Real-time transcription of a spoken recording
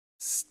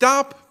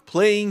Stop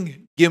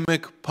playing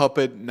Gimmick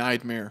Puppet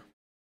Nightmare,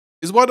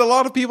 is what a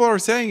lot of people are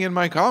saying in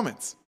my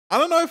comments. I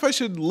don't know if I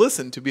should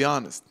listen, to be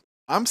honest.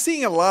 I'm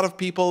seeing a lot of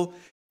people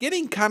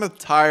getting kind of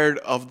tired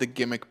of the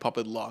Gimmick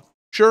Puppet lock.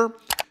 Sure,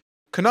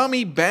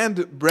 Konami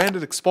banned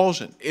Branded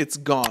Expulsion. It's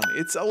gone.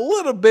 It's a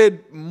little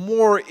bit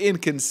more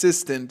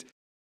inconsistent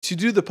to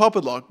do the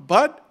puppet lock,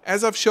 but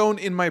as I've shown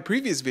in my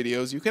previous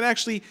videos, you can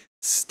actually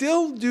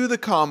still do the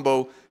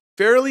combo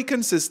fairly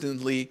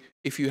consistently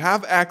if you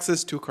have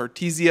access to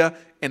Cartesia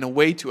and a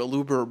way to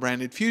Aluber or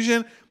Branded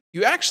Fusion.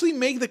 You actually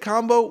make the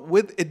combo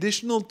with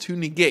additional 2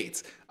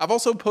 negates. I've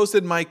also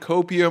posted my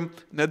Copium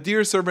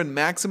Nadir Servant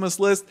Maximus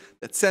list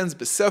that sends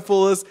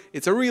Bicephalus.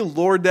 It's a real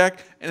lore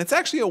deck, and it's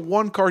actually a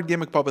 1-card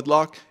Gimmick Puppet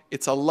lock.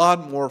 It's a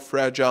lot more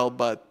fragile,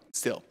 but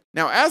still.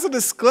 Now, as a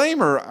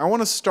disclaimer, I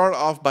want to start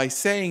off by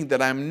saying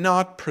that I'm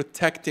not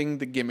protecting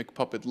the Gimmick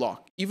Puppet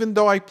lock. Even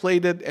though I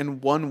played it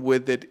and won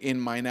with it in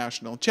my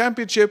national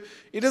championship,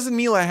 it doesn't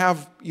mean I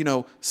have,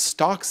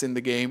 stocks in the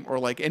game or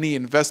like any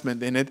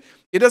investment in it.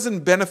 It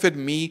doesn't benefit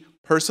me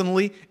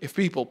personally if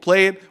people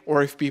play it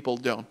or if people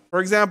don't. For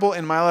example,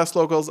 in my last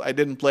locals, I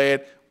didn't play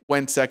it,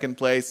 went 2nd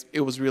place.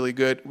 It was really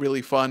good,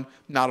 really fun,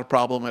 not a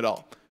problem at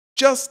all.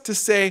 Just to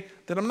say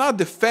that I'm not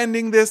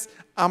defending this,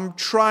 I'm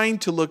trying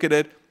to look at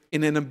it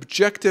in an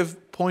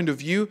objective point of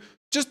view,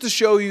 just to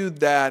show you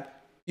that,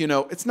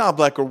 it's not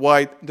black or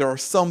white. There are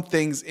some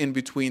things in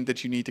between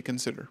that you need to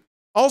consider.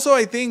 Also,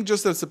 I think,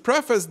 just as a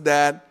preface,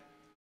 that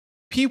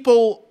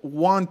people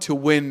want to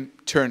win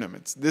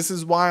tournaments. This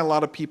is why a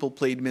lot of people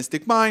played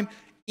Mystic Mine,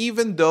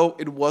 even though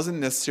it wasn't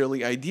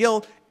necessarily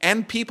ideal,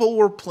 and people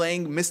were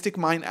playing Mystic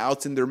Mine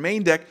outs in their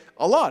main deck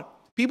a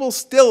lot. People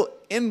still,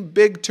 in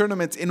big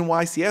tournaments in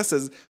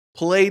YCSs,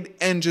 played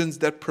engines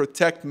that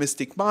protect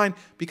Mystic Mine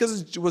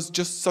because it was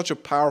just such a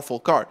powerful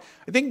card.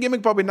 I think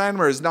Gimmick Puppet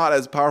Nightmare is not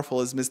as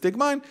powerful as Mystic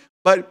Mine,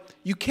 but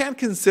you can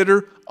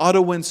consider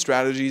auto-win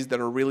strategies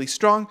that are really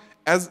strong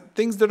as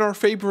things that are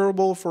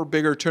favorable for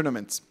bigger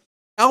tournaments.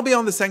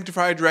 Albion the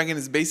Sanctified Dragon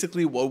is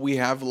basically what we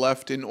have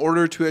left in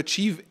order to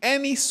achieve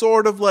any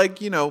sort of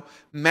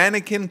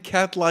Mannequin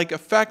Cat-like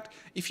effect.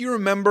 If you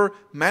remember,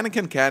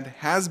 Mannequin Cat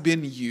has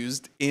been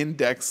used in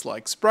decks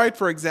like Sprite,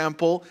 for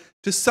example,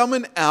 to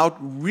summon out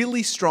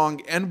really strong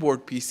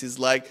endboard pieces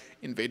like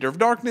Invader of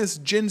Darkness,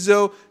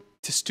 Jinzo,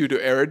 Testudo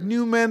Arid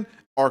Newman,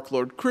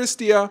 Archlord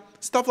Christia,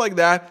 stuff like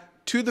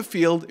that, to the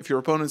field if your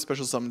opponent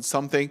special summons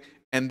something,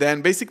 and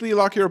then basically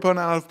lock your opponent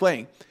out of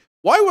playing.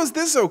 Why was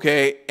this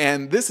okay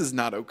and this is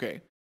not okay?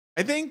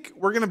 I think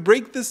we're going to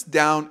break this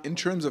down in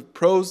terms of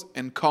pros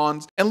and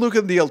cons and look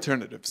at the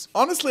alternatives.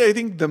 Honestly, I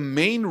think the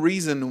main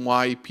reason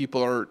why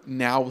people are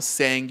now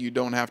saying you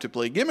don't have to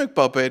play Gimmick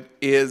Puppet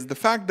is the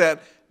fact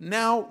that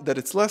now that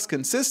it's less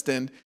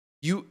consistent,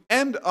 you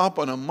end up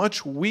on a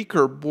much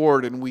weaker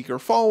board and weaker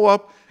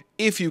follow-up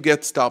if you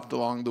get stopped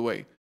along the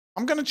way.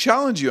 I'm going to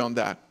challenge you on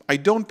that. I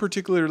don't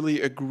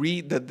particularly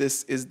agree that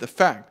this is the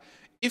fact.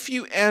 If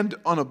you end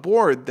on a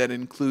board that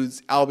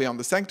includes Albion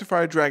the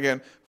Sanctified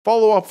Dragon,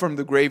 follow-up from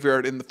the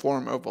graveyard in the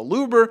form of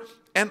Aluber,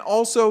 and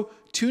also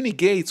 2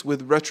 negates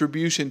with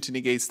Retribution to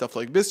negate stuff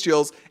like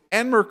Bestials,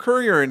 and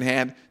Mercurier in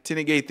hand to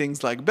negate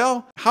things like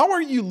Bell, how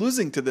are you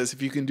losing to this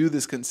if you can do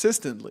this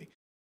consistently?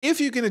 If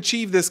you can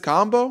achieve this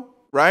combo,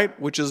 right,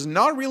 which is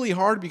not really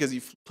hard because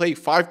you play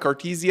 5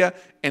 Cartesia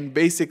and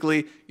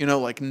basically,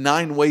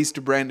 9 ways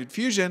to Branded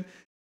Fusion,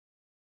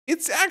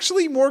 it's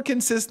actually more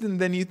consistent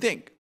than you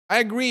think. I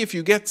agree, if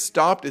you get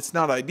stopped, it's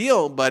not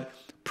ideal, but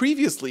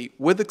previously,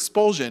 with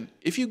Expulsion,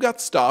 if you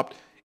got stopped,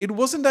 it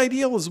wasn't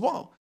ideal as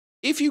well.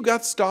 If you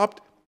got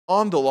stopped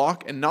on the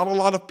lock, and not a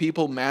lot of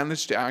people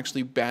managed to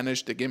actually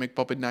banish the Gimmick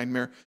Puppet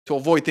Nightmare to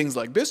avoid things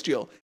like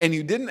Bestial, and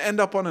you didn't end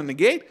up on a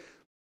negate,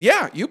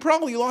 yeah, you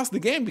probably lost the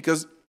game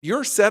because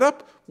your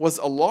setup was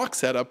a lock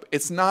setup.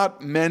 It's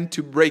not meant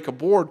to break a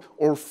board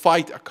or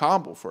fight a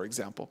combo, for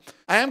example.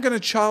 I am going to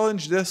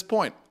challenge this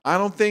point. I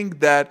don't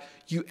think that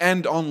you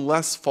end on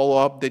less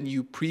follow-up than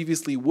you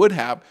previously would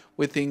have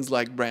with things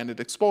like Branded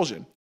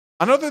Expulsion.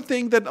 Another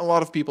thing that a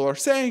lot of people are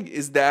saying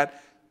is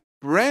that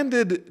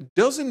Branded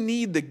doesn't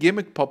need the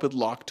Gimmick Puppet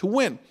lock to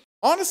win.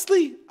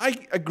 Honestly, I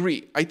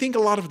agree. I think a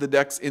lot of the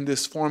decks in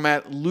this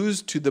format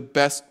lose to the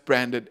best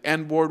Branded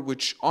end board,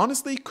 which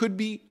honestly could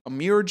be a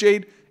Mirror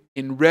Jade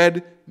in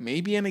red,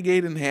 maybe a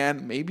negate in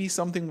hand, maybe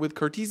something with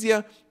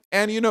Cartesia,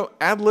 and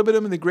ad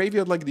libitum in the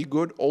graveyard like the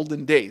good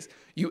olden days.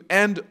 You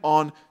end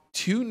on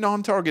 2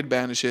 non-target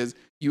banishes,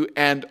 you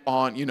end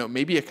on,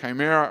 maybe a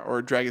Chimera or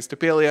a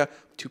Dragostapelia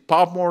to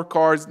pop more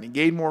cards,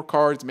 negate more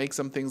cards, make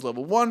some things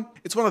level 1.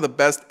 It's one of the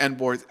best end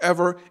boards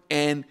ever,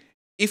 and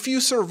if you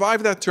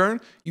survive that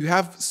turn, you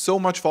have so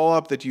much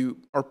follow-up that you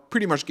are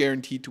pretty much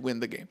guaranteed to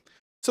win the game.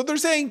 So they're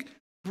saying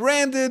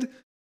Branded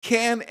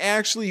can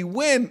actually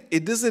win.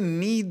 It doesn't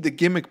need the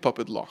Gimmick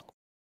Puppet lock.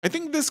 I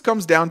think this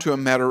comes down to a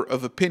matter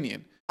of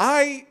opinion.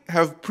 I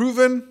have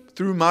proven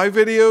through my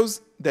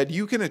videos that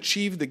you can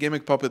achieve the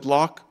Gimmick Puppet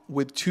lock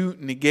with 2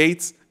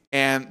 negates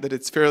and that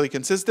it's fairly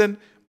consistent.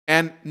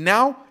 And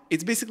now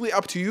it's basically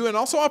up to you and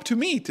also up to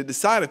me to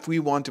decide if we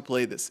want to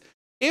play this.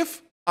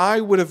 If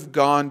I would have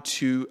gone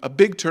to a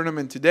big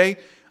tournament today,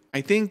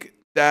 I think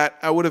that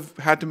I would have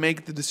had to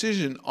make the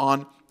decision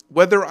on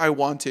whether I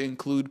want to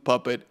include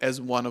Puppet as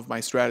one of my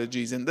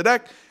strategies in the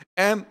deck.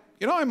 And,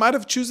 I might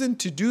have chosen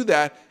to do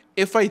that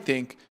if I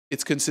think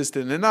it's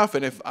consistent enough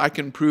and if I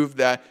can prove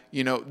that,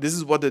 this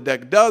is what the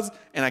deck does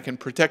and I can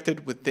protect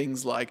it with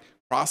things like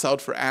cross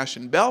out for Ash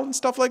and Bell and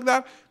stuff like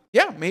that.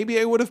 Yeah, maybe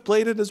I would have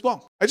played it as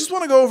well. I just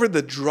want to go over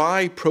the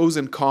dry pros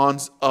and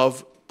cons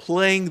of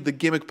playing the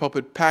Gimmick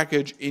Puppet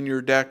package in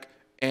your deck,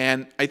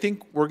 and I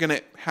think we're going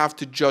to have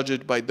to judge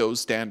it by those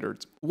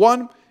standards.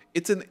 One,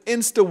 it's an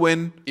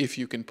insta-win if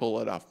you can pull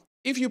it off.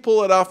 If you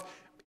pull it off,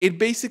 it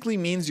basically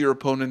means your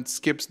opponent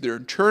skips their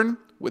turn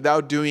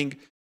without doing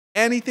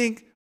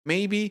anything,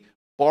 maybe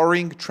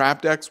barring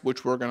trap decks,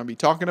 which we're going to be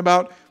talking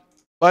about.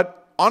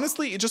 But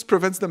honestly, it just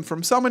prevents them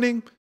from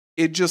summoning.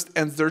 It just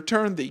ends their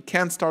turn. They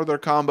can't start their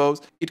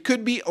combos. It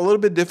could be a little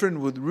bit different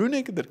with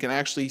Runic that can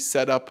actually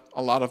set up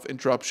a lot of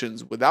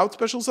interruptions without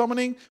special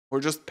summoning or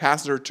just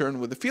pass their turn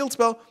with a field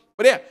spell.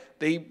 But yeah,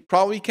 they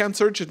probably can't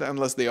search it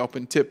unless they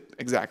open tip.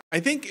 Exactly. I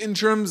think in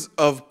terms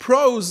of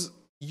pros,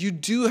 you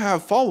do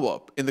have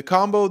follow-up. In the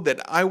combo that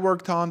I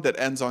worked on that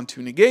ends on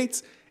 2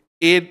 negates,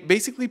 it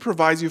basically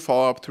provides you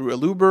follow-up through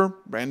Eluber,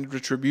 Branded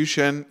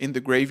Retribution in the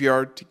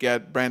graveyard to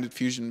get Branded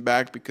Fusion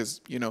back because,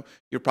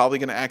 you're probably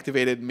going to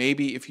activate it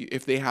maybe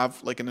if they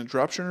have like an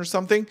interruption or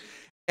something.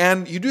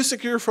 And you do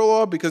secure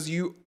follow-up because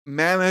you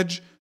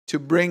manage to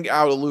bring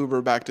out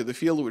Eluber back to the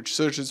field, which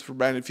searches for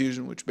Branded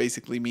Fusion, which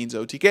basically means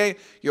OTK.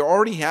 You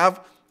already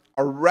have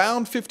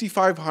around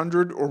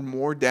 5,500 or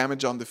more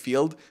damage on the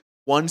field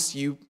once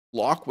you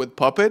lock with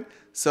Puppet.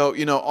 So,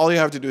 all you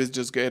have to do is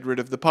just get rid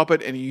of the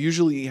Puppet, and you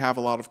usually have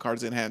a lot of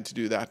cards in hand to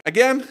do that.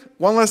 Again,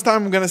 one last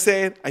time I'm going to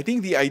say it. I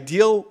think the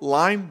ideal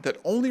line that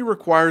only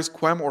requires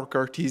Quem or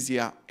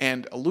Cartesia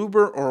and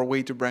Eluber or a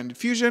way to Branded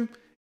Fusion,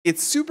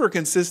 it's super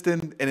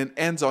consistent and it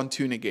ends on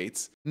 2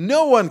 negates.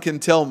 No one can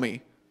tell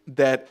me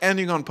that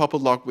ending on Puppet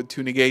Lock with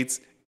 2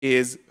 negates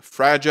is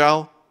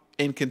fragile,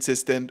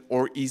 inconsistent,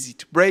 or easy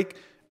to break,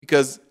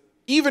 because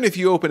even if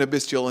you open a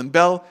Bestial and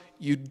Bell,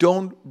 you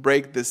don't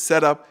break this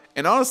setup.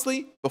 And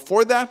honestly,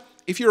 before that,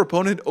 if your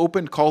opponent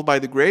opened Called by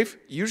the Grave,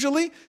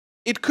 usually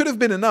it could have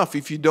been enough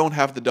if you don't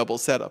have the double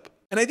setup.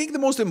 And I think the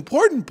most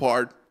important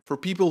part for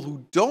people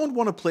who don't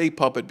want to play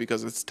Puppet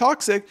because it's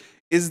toxic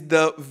is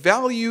the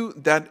value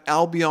that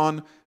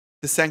Albion,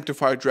 the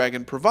Sanctified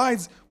Dragon,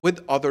 provides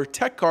with other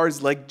tech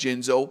cards like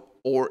Jinzo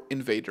or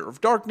Invader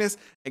of Darkness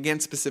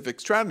against specific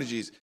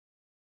strategies.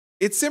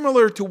 It's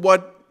similar to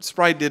what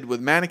Sprite did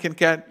with Mannequin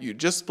Cat. You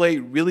just play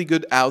really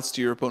good outs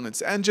to your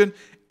opponent's engine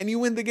and you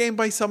win the game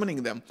by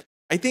summoning them.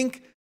 I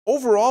think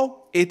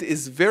overall it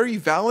is very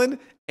valid,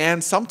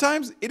 and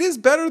sometimes it is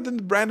better than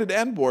the branded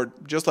end board,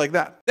 just like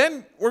that.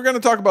 Then we're going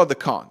to talk about the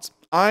cons.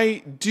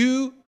 I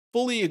do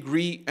fully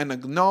agree and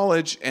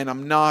acknowledge, and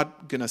I'm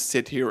not going to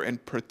sit here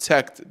and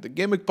protect the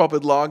Gimmick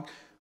Puppet log.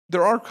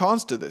 There are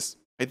cons to this.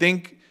 I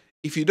think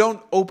if you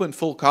don't open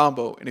full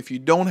combo and if you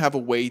don't have a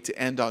way to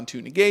end on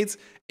 2 negates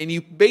and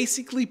you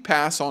basically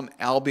pass on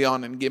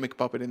Albion and Gimmick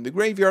Puppet in the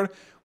graveyard,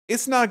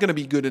 it's not going to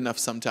be good enough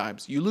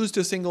sometimes. You lose to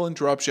a single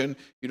interruption,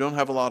 you don't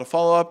have a lot of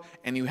follow-up,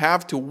 and you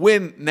have to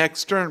win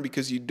next turn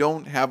because you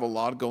don't have a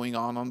lot going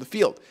on the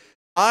field.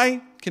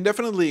 I can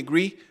definitely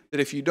agree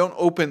that if you don't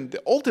open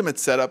the ultimate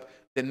setup,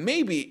 then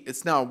maybe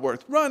it's not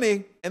worth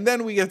running. And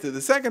then we get to the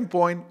second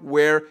point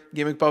where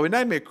Gimmick Puppet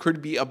Nightmare could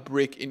be a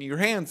brick in your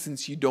hand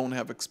since you don't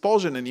have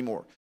Expulsion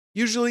anymore.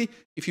 Usually,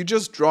 if you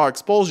just draw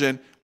Expulsion,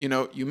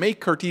 you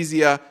make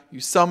Cartesia, you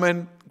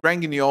summon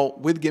Grand Guignol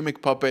with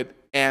Gimmick Puppet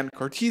and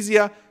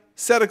Cartesia,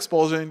 set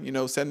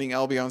Expulsion, sending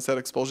Albion, set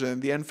Expulsion in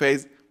the end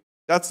phase.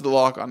 That's the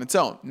lock on its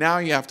own. Now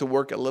you have to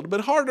work a little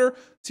bit harder,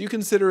 so you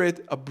consider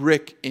it a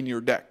brick in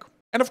your deck.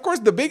 And of course,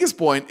 the biggest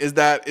point is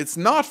that it's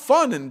not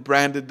fun and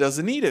Branded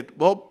doesn't need it.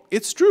 Well,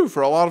 it's true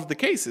for a lot of the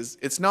cases.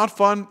 It's not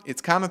fun,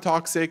 it's kind of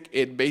toxic,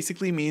 it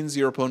basically means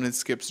your opponent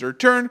skips their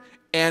turn,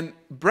 and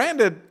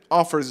Branded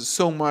offers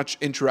so much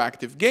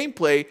interactive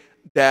gameplay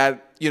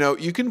that,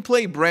 you can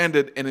play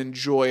Branded and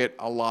enjoy it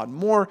a lot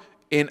more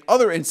in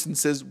other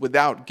instances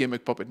without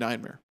Gimmick Puppet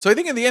Nightmare. So I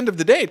think at the end of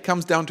the day, it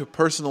comes down to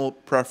personal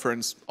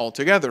preference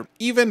altogether.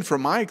 Even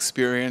from my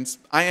experience,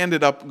 I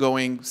ended up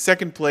going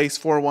second place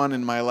 4-1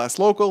 in my last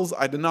locals.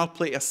 I did not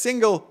play a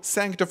single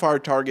Sanctifier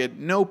target,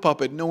 no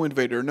Puppet, no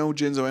Invader, no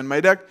Jinzo in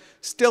my deck.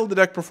 Still, the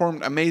deck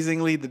performed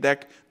amazingly. The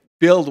deck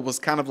build was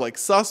kind of like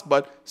sus,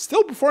 but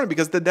still performed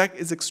because the deck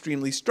is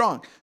extremely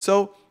strong.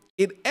 So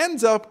it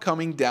ends up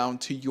coming down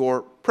to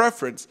your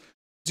preference.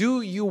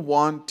 Do you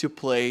want to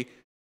play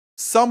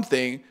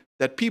something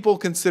that people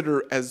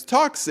consider as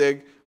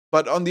toxic,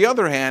 but on the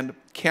other hand,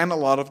 can a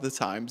lot of the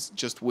times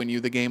just win you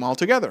the game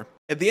altogether?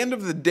 At the end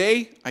of the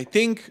day, I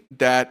think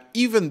that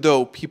even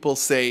though people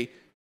say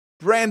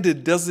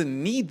Branded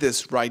doesn't need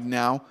this right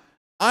now,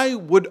 I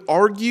would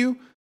argue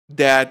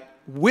that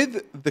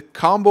with the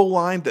combo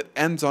line that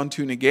ends on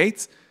 2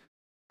 negates,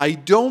 I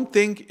don't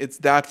think it's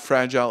that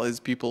fragile as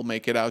people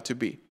make it out to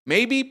be.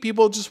 Maybe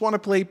people just want to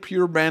play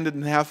pure Branded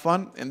and have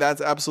fun, and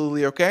that's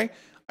absolutely okay.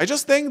 I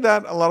just think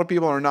that a lot of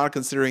people are not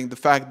considering the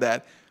fact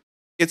that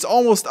it's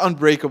almost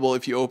unbreakable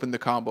if you open the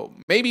combo.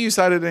 Maybe you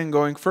sided in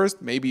going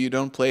first, maybe you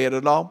don't play it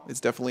at all.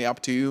 It's definitely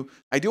up to you.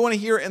 I do want to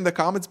hear in the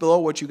comments below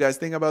what you guys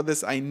think about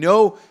this. I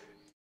know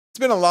it's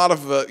been a lot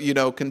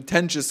of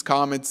contentious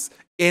comments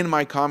in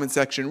my comment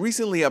section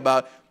recently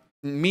about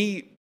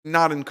me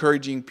not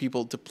encouraging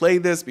people to play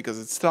this because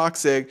it's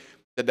toxic.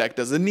 The deck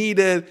doesn't need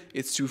it.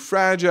 It's too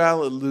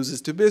fragile. It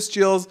loses to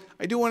Bestials.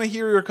 I do want to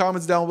hear your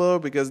comments down below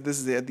because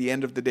this is at the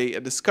end of the day a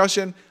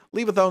discussion.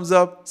 Leave a thumbs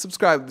up.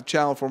 Subscribe to the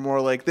channel for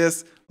more like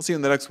this. I'll see you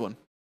in the next one.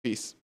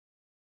 Peace.